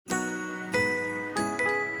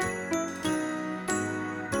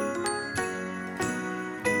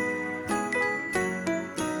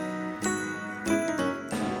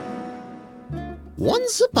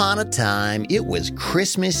Once upon a time, it was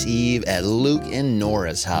Christmas Eve at Luke and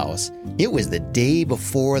Nora's house. It was the day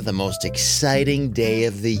before the most exciting day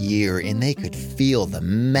of the year, and they could feel the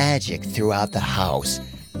magic throughout the house.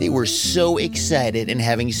 They were so excited and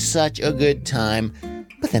having such a good time,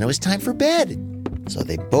 but then it was time for bed. So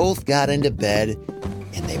they both got into bed,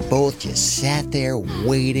 and they both just sat there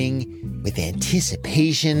waiting with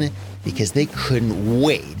anticipation because they couldn't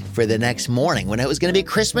wait for the next morning when it was going to be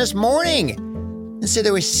Christmas morning. And so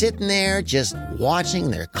they were sitting there just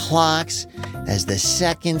watching their clocks as the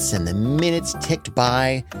seconds and the minutes ticked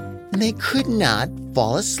by, and they could not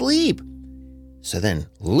fall asleep. So then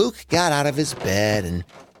Luke got out of his bed and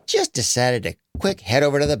just decided to quick head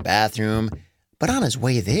over to the bathroom. But on his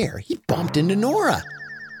way there, he bumped into Nora.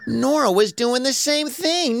 Nora was doing the same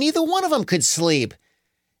thing. Neither one of them could sleep.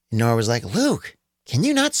 And Nora was like, "Luke, can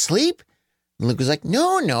you not sleep?" And Luke was like,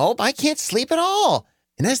 No, I can't sleep at all.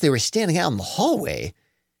 And as they were standing out in the hallway,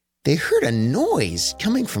 they heard a noise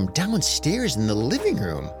coming from downstairs in the living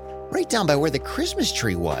room, right down by where the Christmas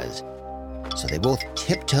tree was. So they both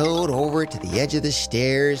tiptoed over to the edge of the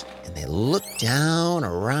stairs, and they looked down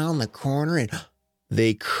around the corner, and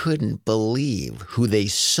they couldn't believe who they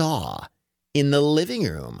saw in the living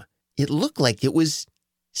room. It looked like it was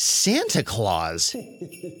Santa Claus,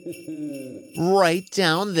 right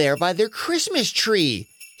down there by their Christmas tree.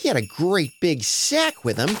 He had a great big sack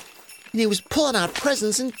with him, and he was pulling out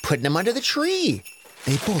presents and putting them under the tree.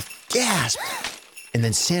 They both gasped, and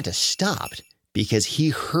then Santa stopped because he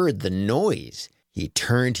heard the noise. He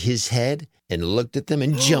turned his head and looked at them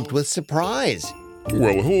and jumped with surprise.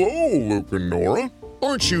 "Well, hello, Luke and Nora.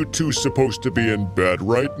 Aren't you two supposed to be in bed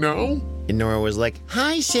right now?" And Nora was like,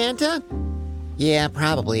 "Hi, Santa." "Yeah,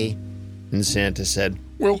 probably." And Santa said,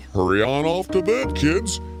 "Well, hurry on off to bed,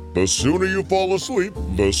 kids. The sooner you fall asleep,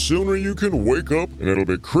 the sooner you can wake up, and it'll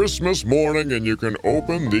be Christmas morning and you can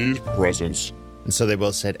open these presents." And so they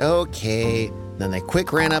both said, "Okay." Then they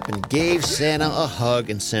quick ran up and gave Santa a hug,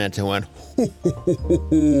 and Santa went, "Ho, ho, ho, ho,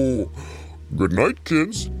 ho. Good night,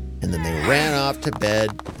 kids." And then they ran off to bed.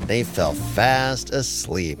 They fell fast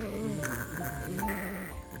asleep.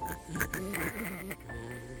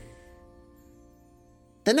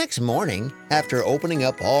 The next morning, after opening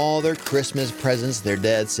up all their Christmas presents, their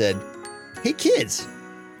dad said, "Hey kids,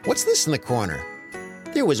 what's this in the corner?"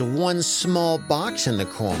 There was one small box in the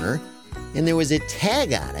corner, and there was a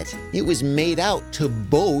tag on it. It was made out to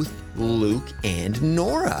both Luke and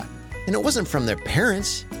Nora. And it wasn't from their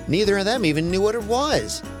parents. Neither of them even knew what it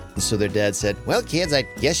was. And so their dad said, "Well, kids, I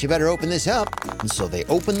guess you better open this up." And so they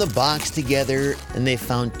opened the box together, and they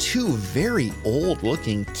found two very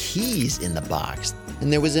old-looking keys in the box.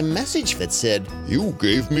 And there was a message that said, "You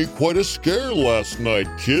gave me quite a scare last night,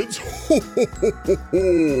 kids. Ho, ho, ho, ho,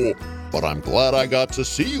 ho. But I'm glad I got to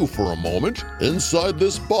see you for a moment. Inside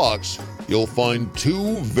this box, you'll find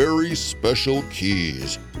two very special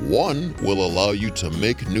keys. One will allow you to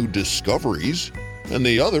make new discoveries, and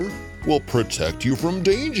the other will protect you from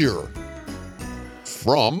danger.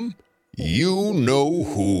 From you know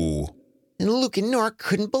who." And Luke and Nora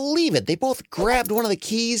couldn't believe it. They both grabbed one of the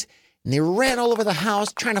keys, and they ran all over the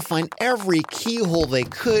house trying to find every keyhole they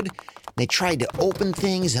could. They tried to open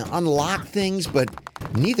things and unlock things, but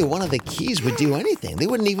neither one of the keys would do anything. They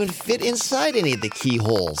wouldn't even fit inside any of the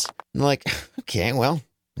keyholes. And like, okay, well,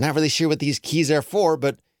 not really sure what these keys are for,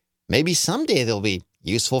 but maybe someday they'll be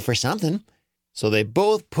useful for something. So they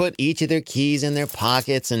both put each of their keys in their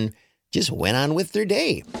pockets and just went on with their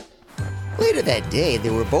day. Later that day, they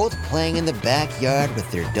were both playing in the backyard with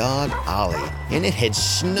their dog, Ollie, and it had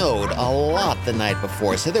snowed a lot the night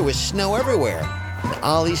before, so there was snow everywhere. And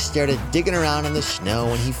Ollie started digging around in the snow,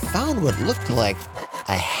 and he found what looked like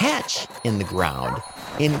a hatch in the ground.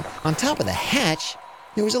 And on top of the hatch,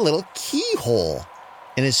 there was a little keyhole.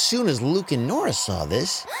 And as soon as Luke and Nora saw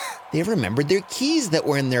this, they remembered their keys that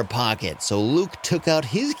were in their pocket. So Luke took out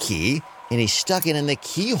his key, and he stuck it in the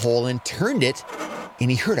keyhole and turned it, and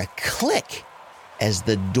he heard a click as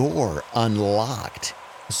the door unlocked.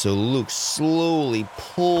 So Luke slowly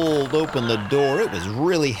pulled open the door. It was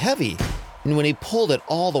really heavy. And when he pulled it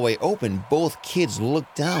all the way open, both kids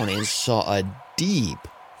looked down and saw a deep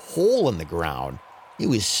hole in the ground. It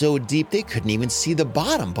was so deep they couldn't even see the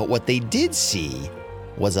bottom, but what they did see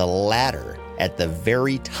was a ladder at the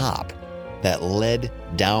very top that led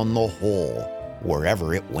down the hole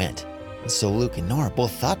wherever it went. And so Luke and Nora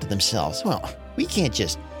both thought to themselves, well, we can't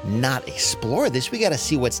just not explore this. We got to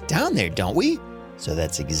see what's down there, don't we? So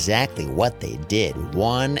that's exactly what they did,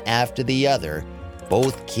 one after the other.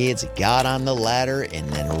 Both kids got on the ladder, and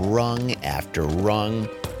then rung after rung,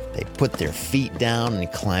 They put their feet down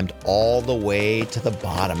and climbed all the way to the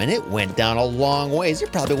bottom, and it went down a long ways.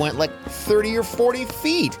 It probably went like 30 or 40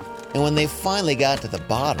 feet. And when they finally got to the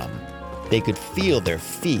bottom, they could feel their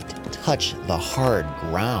feet touch the hard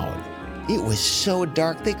ground. It was so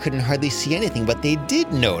dark they couldn't hardly see anything, but they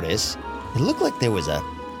did notice it looked like there was a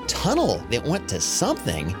tunnel that went to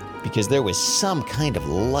something, because there was some kind of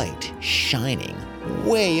light shining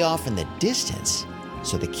way off in the distance.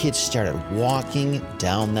 So the kids started walking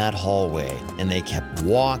down that hallway, and they kept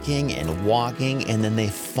walking and walking, and then they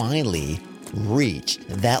finally reached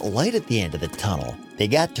that light at the end of the tunnel. They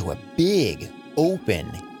got to a big,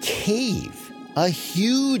 open cave, a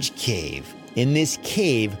huge cave. And this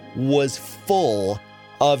cave was full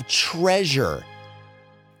of treasure.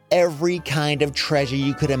 Every kind of treasure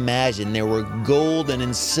you could imagine. There were golden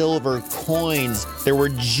and silver coins. There were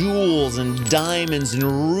jewels and diamonds and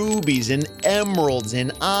rubies and emeralds,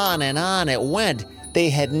 and on it went. They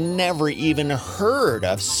had never even heard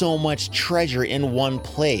of so much treasure in one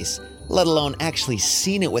place, let alone actually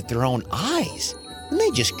seen it with their own eyes. And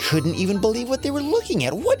they just couldn't even believe what they were looking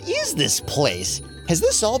at. What is this place? Has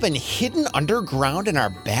this all been hidden underground in our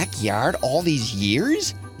backyard all these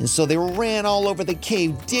years? And so they ran all over the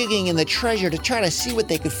cave, digging in the treasure to try to see what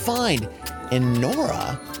they could find. And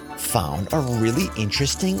Nora found a really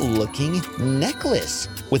interesting looking necklace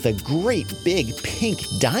with a great big pink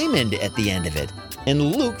diamond at the end of it.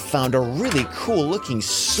 And Luke found a really cool looking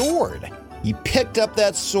sword. He picked up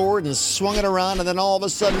that sword and swung it around, and then all of a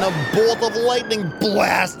sudden a bolt of lightning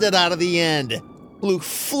blasted out of the end. Luke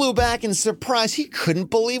flew back in surprise. He couldn't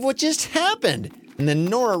believe what just happened. And then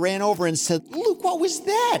Nora ran over and said, "Luke, what was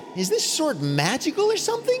that? Is this sword magical or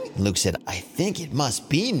something?" Luke said, "I think it must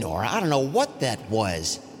be, Nora. I don't know what that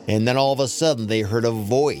was." And then all of a sudden they heard a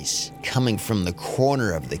voice coming from the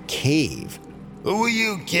corner of the cave. "Who are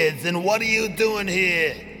you kids, and what are you doing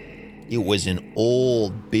here?" It was an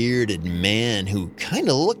old bearded man who kind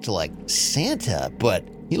of looked like Santa, but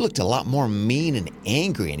he looked a lot more mean and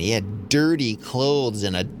angry, and he had dirty clothes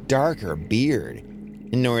and a darker beard.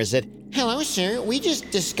 And Nora said, "Hello, sir. We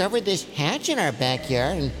just discovered this hatch in our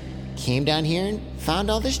backyard and came down here and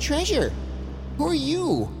found all this treasure. Who are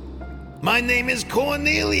you?" "My name is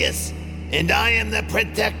Cornelius, and I am the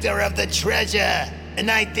protector of the treasure.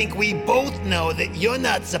 And I think we both know that you're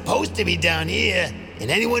not supposed to be down here, and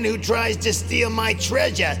anyone who tries to steal my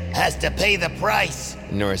treasure has to pay the price."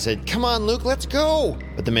 Nora said, "Come on, Luke, let's go."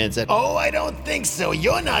 But the man said, "Oh, I don't think so.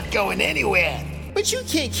 You're not going anywhere." "But you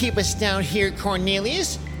can't keep us down here,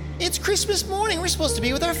 Cornelius. It's Christmas morning. We're supposed to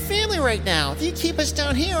be with our family right now. If you keep us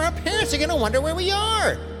down here, our parents are going to wonder where we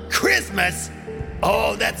are." "Christmas?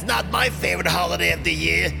 Oh, that's not my favorite holiday of the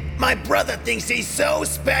year. My brother thinks he's so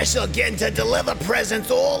special getting to deliver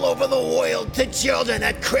presents all over the world to children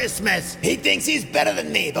at Christmas. He thinks he's better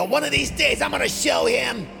than me, but one of these days I'm going to show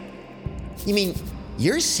him." "You mean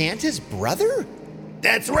you're Santa's brother?"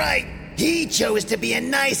 "That's right. He chose to be a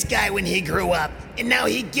nice guy when he grew up, and now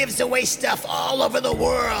he gives away stuff all over the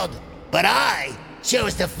world. But I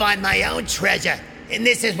chose to find my own treasure, and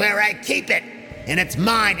this is where I keep it. And it's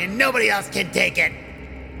mine, and nobody else can take it."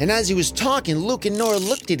 And as he was talking, Luke and Nora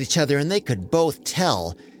looked at each other, and they could both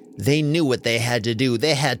tell they knew what they had to do.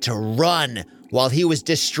 They had to run while he was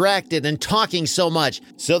distracted and talking so much.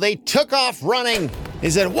 So they took off running. He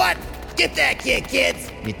said, "What? Get that kid, kids!"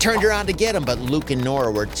 He turned around to get him, but Luke and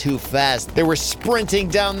Nora were too fast. They were sprinting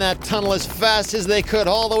down that tunnel as fast as they could,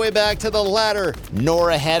 all the way back to the ladder.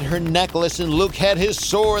 Nora had her necklace and Luke had his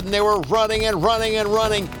sword, and they were running and running and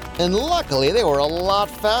running. And luckily, they were a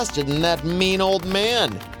lot faster than that mean old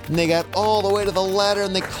man. And they got all the way to the ladder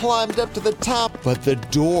and they climbed up to the top, but the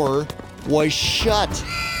door was shut.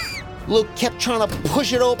 Luke kept trying to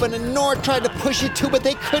push it open, and Nora tried to push it too, but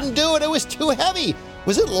they couldn't do it. It was too heavy.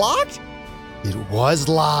 Was it locked? It was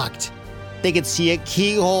locked. They could see a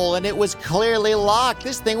keyhole, and it was clearly locked.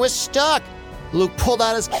 This thing was stuck. Luke pulled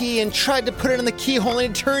out his key and tried to put it in the keyhole,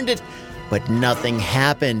 and he turned it, but nothing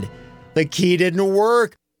happened. The key didn't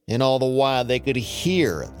work. And all the while, they could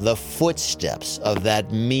hear the footsteps of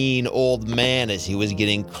that mean old man as he was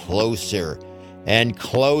getting closer and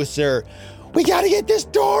closer. "We gotta get this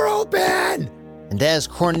door open!" And as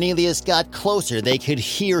Cornelius got closer, they could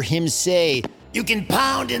hear him say, "You can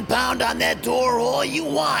pound and pound on that door all you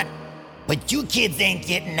want, but you kids ain't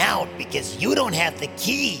getting out because you don't have the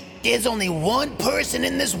key. There's only one person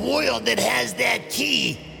in this world that has that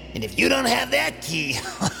key, and if you don't have that key,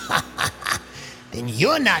 then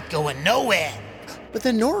you're not going nowhere." But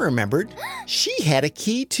then Nora remembered she had a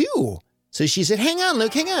key too. So she said, "Hang on,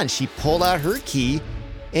 Luke, hang on." She pulled out her key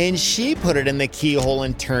and she put it in the keyhole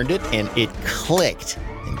and turned it, and it clicked.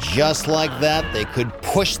 And just like that, they could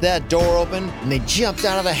push that door open, and they jumped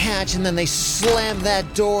out of the hatch, and then they slammed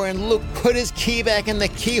that door, and Luke put his key back in the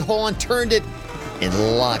keyhole and turned it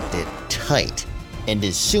and locked it tight. And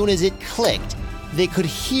as soon as it clicked, they could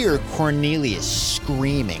hear Cornelius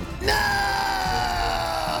screaming, "No!"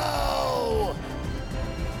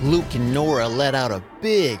 Luke and Nora let out a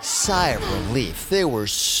big sigh of relief. They were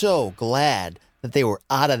so glad that they were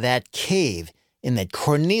out of that cave and that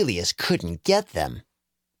Cornelius couldn't get them.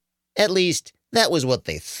 At least, that was what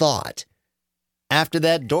they thought. After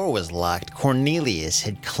that door was locked, Cornelius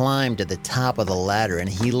had climbed to the top of the ladder and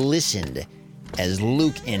he listened as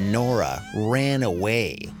Luke and Nora ran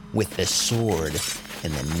away with the sword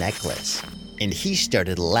and the necklace. And he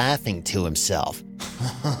started laughing to himself.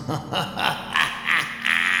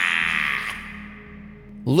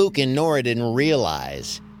 Luke and Nora didn't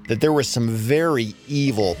realize that there were some very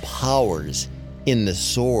evil powers in the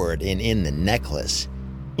sword and in the necklace.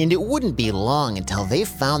 And it wouldn't be long until they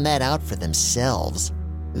found that out for themselves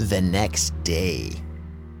the next day.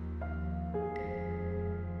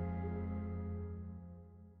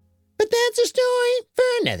 But that's a story for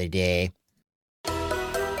another day.